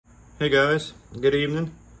Hey guys, good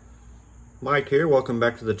evening. Mike here, welcome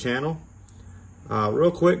back to the channel. Real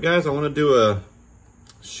quick guys, I want to do a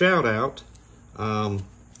shout out.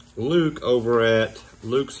 Luke over at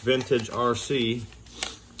Luke's Vintage RC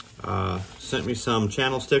sent me some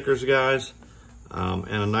channel stickers guys, and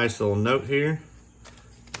a nice little note here.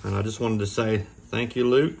 And I just wanted to say thank you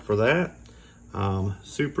Luke for that.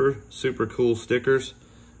 Super cool stickers.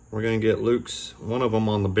 We're gonna get Luke's one of them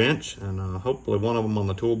on the bench and hopefully one of them on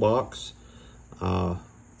the toolbox or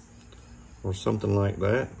something like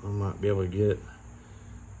that. I might be able to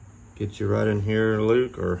get you right in here,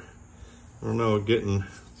 Luke, or I don't know,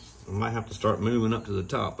 I might have to start moving up to the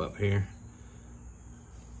top up here.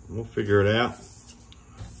 We'll figure it out.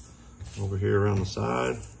 Over here around the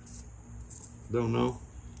side. Don't know.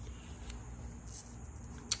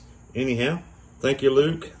 Anyhow, thank you,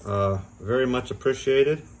 Luke. Very much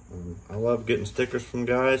appreciated. I love getting stickers from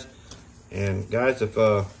guys. And guys, if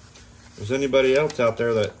there's anybody else out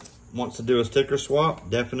there that wants to do a sticker swap,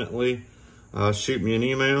 definitely shoot me an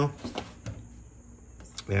email.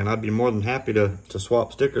 And I'd be more than happy to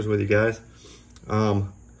swap stickers with you guys.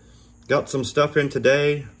 Got some stuff in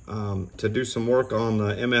today to do some work on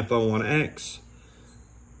the MF-01X.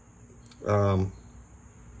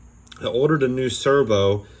 I ordered a new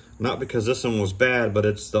servo, not because this one was bad, but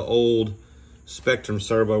it's the old Spectrum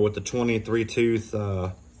servo with the 23 tooth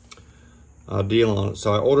deal on it.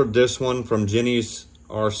 So I ordered this one from Jenny's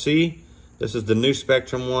RC. This is the new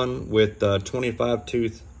Spectrum one with 25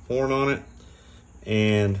 tooth horn on it.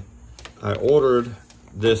 And I ordered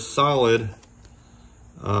this solid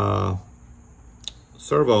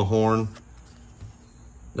servo horn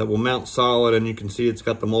that will mount solid, and you can see it's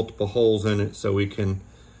got the multiple holes in it, so we can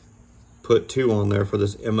put two on there for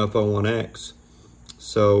this MF-01X.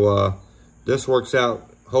 So this works out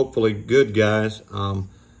hopefully good, guys. I'll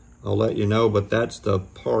let you know, but that's the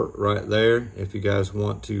part right there if you guys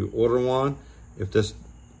want to order one, if this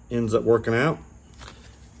ends up working out.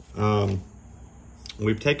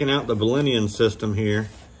 We've taken out the Valenian system here,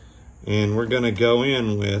 and we're gonna go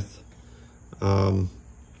in with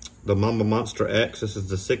the Mamba Monster X. This is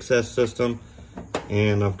the 6S system,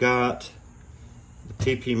 and I've got the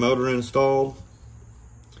TP motor installed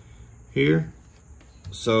here.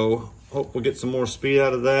 So hope we'll get some more speed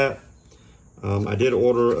out of that. I did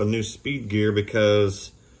order a new speed gear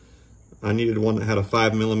because I needed one that had a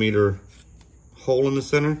 5mm hole in the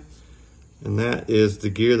center. And that is the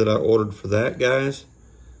gear that I ordered for that, guys.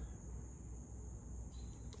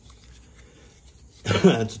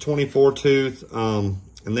 It's a 24 tooth, and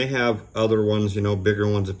they have other ones, you know, bigger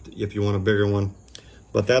ones if you want a bigger one.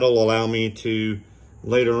 But that'll allow me to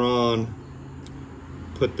later on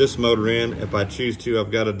put this motor in if I choose to.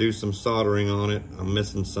 I've got to do some soldering on it. I'm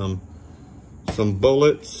missing some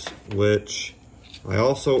bullets, which I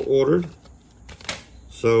also ordered.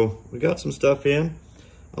 So we got some stuff in.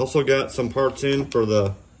 Also got some parts in for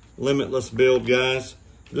the Limitless build, guys.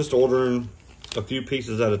 Just ordering a few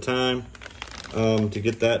pieces at a time to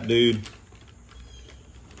get that dude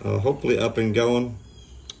hopefully up and going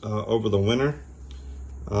over the winter.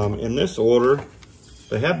 In this order,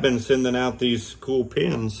 they have been sending out these cool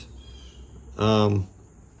pins, but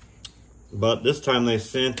this time they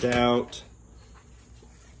sent out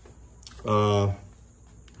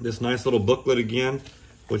this nice little booklet again,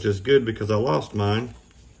 which is good because I lost mine,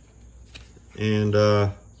 and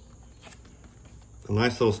a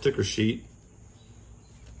nice little sticker sheet.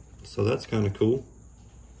 So that's kind of cool.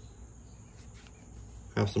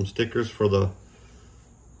 Have some stickers for the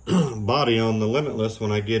body on the Limitless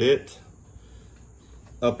when I get it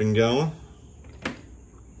up and going.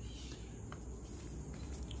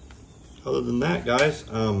 Other than that, guys,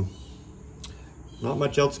 not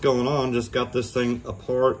much else going on. Just got this thing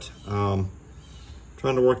apart. Trying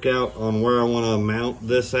to work out on where I want to mount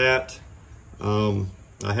this at. I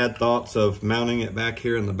had thoughts of mounting it back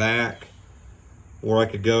here in the back, or I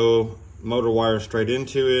could go motor wire straight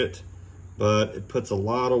into it, but it puts a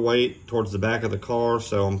lot of weight towards the back of the car.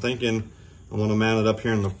 So I'm thinking I want to mount it up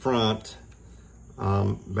here in the front.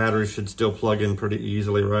 Battery should still plug in pretty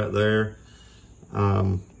easily right there.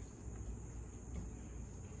 And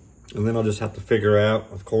then I'll just have to figure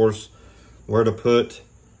out, of course, where to put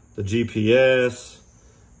the GPS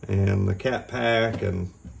and the cat pack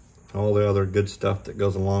and all the other good stuff that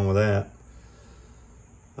goes along with that.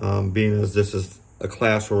 Being as this is a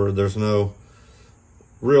class where there's no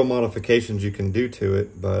real modifications you can do to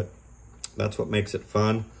it, but that's what makes it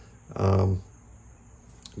fun.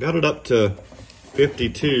 Got it up to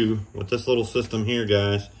 52 with this little system here,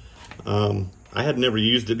 guys. I had never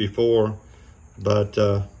used it before, but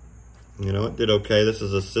you know, it did okay. This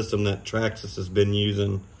is a system that Traxxas has been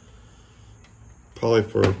using probably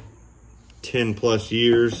for 10 plus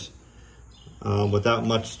years without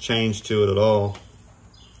much change to it at all.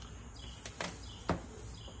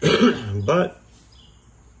 But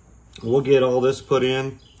we'll get all this put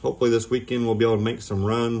in. Hopefully this weekend we'll be able to make some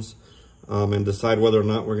runs and decide whether or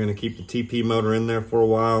not we're going to keep the TP motor in there for a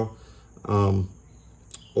while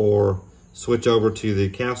or switch over to the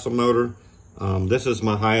Castle motor. This is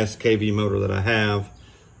my highest kV motor that I have.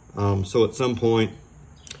 So at some point,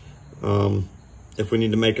 if we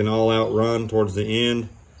need to make an all-out run towards the end,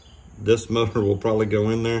 this motor will probably go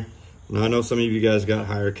in there. Now I know some of you guys got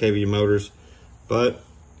higher kV motors, but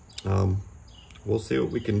we'll see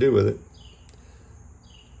what we can do with it.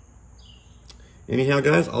 Anyhow,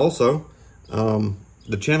 guys, also,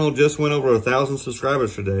 the channel just went over 1,000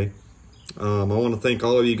 subscribers today. I want to thank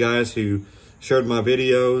all of you guys who shared my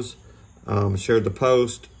videos, shared the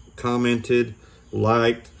post, commented,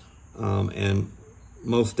 liked, and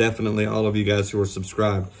most definitely all of you guys who are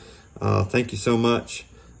subscribed. Thank you so much.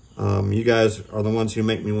 You guys are the ones who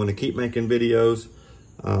make me want to keep making videos.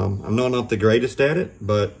 I'm not the greatest at it,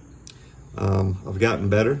 but I've gotten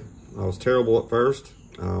better. I was terrible at first.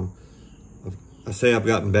 I say I've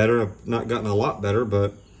gotten better. I've not gotten a lot better,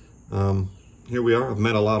 but here we are. I've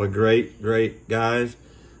met a lot of great guys,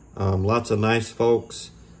 lots of nice folks.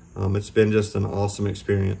 It's been just an awesome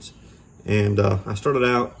experience. And I started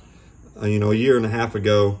out, a year and a half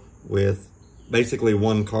ago with basically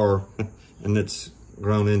one car, and it's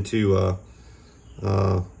grown into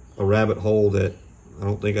a rabbit hole that I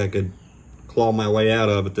don't think I could claw my way out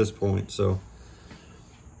of at this point. So,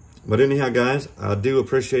 but anyhow, guys, I do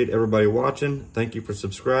appreciate everybody watching. Thank you for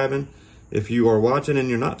subscribing. If you are watching and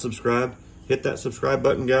you're not subscribed, hit that subscribe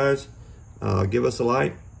button, guys. Give us a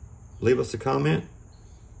like, leave us a comment,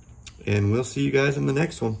 and we'll see you guys in the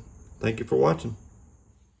next one. Thank you for watching.